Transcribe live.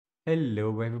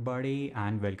Hello everybody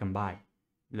and welcome back.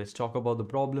 Let's talk about the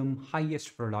problem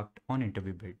highest product on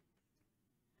InterviewBit.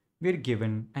 We're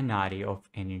given an array of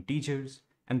n integers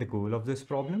and the goal of this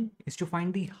problem is to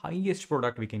find the highest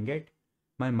product we can get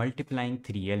by multiplying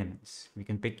three elements. We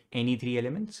can pick any three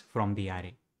elements from the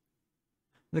array.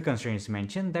 The constraints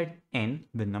mention that n,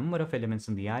 the number of elements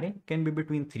in the array, can be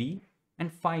between 3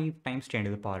 and 5 times 10 to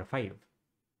the power 5.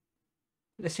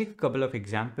 Let's take a couple of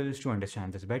examples to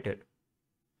understand this better.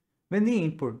 When the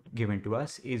input given to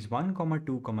us is 1,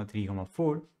 2, 3,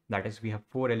 4, that is we have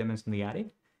 4 elements in the array,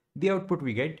 the output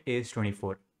we get is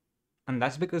 24. And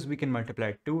that's because we can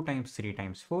multiply 2 times 3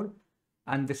 times 4,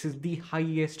 and this is the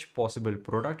highest possible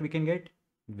product we can get,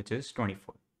 which is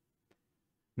 24.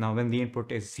 Now when the input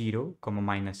is 0,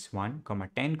 minus 1,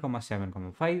 10,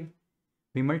 7, 5,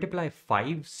 we multiply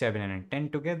 5, 7 and 10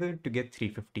 together to get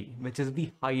 350, which is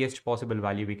the highest possible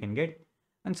value we can get,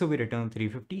 and so we return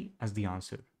 350 as the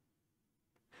answer.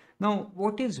 Now,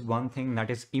 what is one thing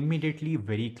that is immediately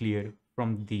very clear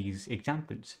from these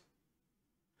examples?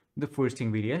 The first thing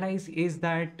we realize is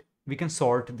that we can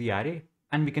sort the array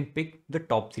and we can pick the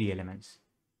top 3 elements.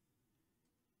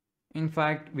 In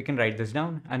fact, we can write this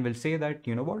down and we'll say that,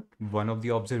 you know what, one of the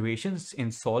observations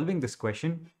in solving this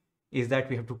question is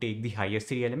that we have to take the highest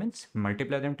 3 elements,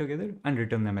 multiply them together and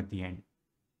return them at the end.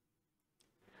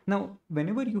 Now,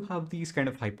 whenever you have these kind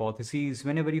of hypotheses,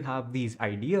 whenever you have these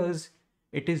ideas,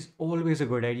 it is always a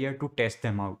good idea to test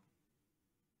them out.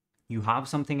 You have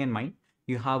something in mind,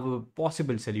 you have a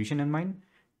possible solution in mind,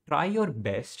 try your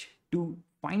best to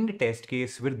find a test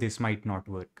case where this might not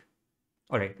work.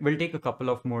 All right, we'll take a couple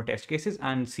of more test cases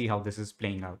and see how this is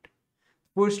playing out.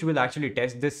 First, we'll actually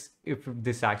test this if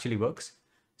this actually works.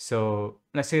 So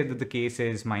let's say that the case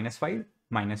is -5,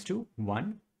 -2,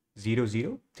 1, 0,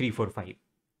 0, 3, 4, 5.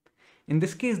 In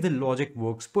this case, the logic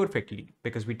works perfectly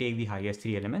because we take the highest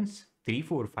 3 elements, 3,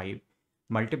 4, 5,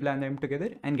 multiply them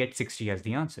together and get 60 as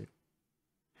the answer.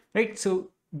 Right, so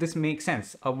this makes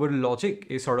sense. Our logic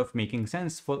is sort of making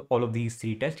sense for all of these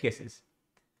 3 test cases.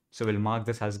 So we'll mark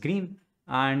this as green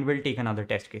and we'll take another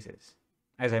test cases.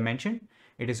 As I mentioned,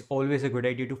 it is always a good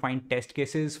idea to find test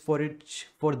cases for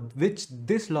which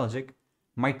this logic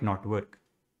might not work.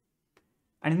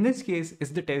 And in this case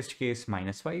is the test case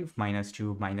 -5,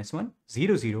 -2, -1,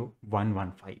 0, 0, 1,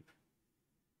 1, 5.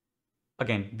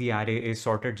 Again, the array is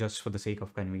sorted just for the sake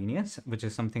of convenience, which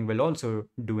is something we'll also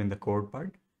do in the code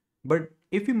part. But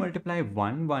if we multiply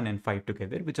 1, 1 and 5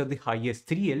 together, which are the highest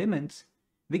 3 elements,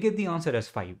 we get the answer as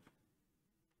 5.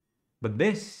 But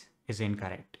this is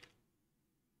incorrect.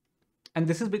 And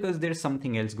this is because there's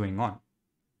something else going on.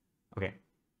 Okay.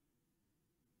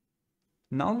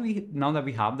 Now that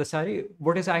we have this array,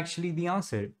 what is actually the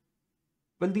answer?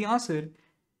 Well, the answer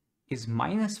is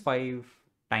 -5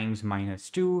 times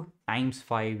 -2 times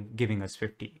 5, giving us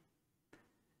 50.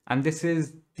 And this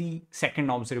is the second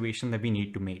observation that we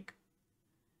need to make.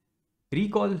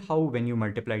 Recall how when you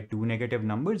multiply two negative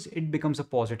numbers, it becomes a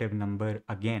positive number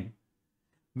again,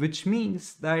 which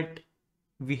means that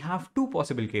we have two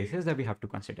possible cases that we have to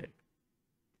consider.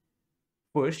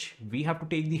 First, we have to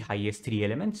take the highest 3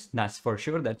 elements. That's for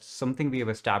sure. That's something we have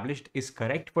established is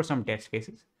correct for some test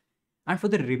cases. And for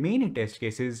the remaining test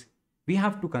cases, we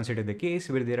have to consider the case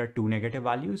where there are 2 negative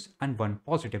values and 1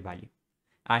 positive value,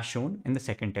 as shown in the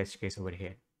second test case over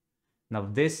here. Now,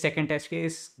 this second test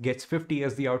case gets 50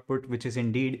 as the output, which is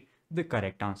indeed the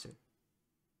correct answer.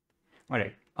 All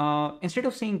right. Instead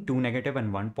of saying 2 negative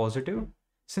and 1 positive,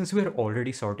 since we're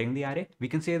already sorting the array, we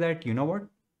can say that, you know what?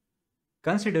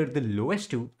 Consider the lowest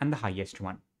 2 and the highest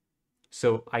 1.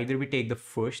 So either we take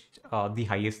the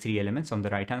highest 3 elements on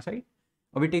the right hand side,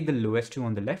 or we take the lowest 2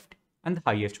 on the left and the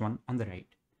highest one on the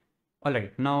right. All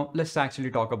right, now let's actually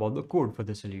talk about the code for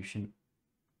the solution.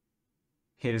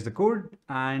 Here is the code,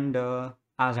 and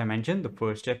as I mentioned, the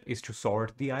first step is to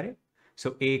sort the array.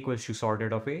 So A equals to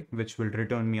sorted of A, which will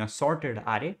return me a sorted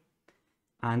array,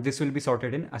 and this will be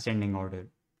sorted in ascending order.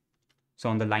 So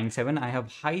on the line 7, I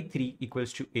have height 3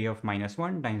 equals to A of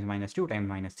 -1 times -2 times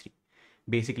 -3.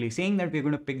 Basically saying that we're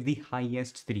going to pick the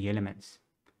highest 3 elements.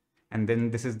 And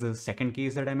then this is the second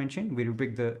case that I mentioned. We will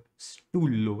pick the 2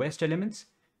 lowest elements,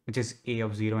 which is A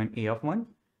of 0 and A of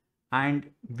 1. And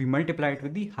we multiply it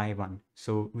with the high one.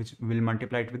 So which will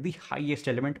multiply it with the highest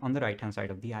element on the right hand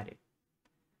side of the array.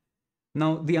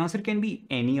 Now the answer can be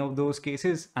any of those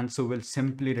cases. And so we'll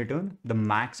simply return the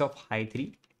max of high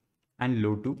 3 and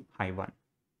low 2, high 1.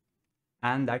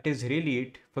 And that is really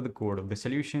it for the code of the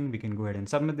solution. We can go ahead and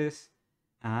submit this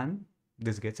and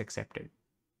this gets accepted.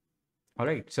 All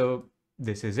right, so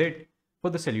this is it for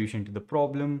the solution to the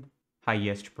problem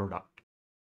highest product.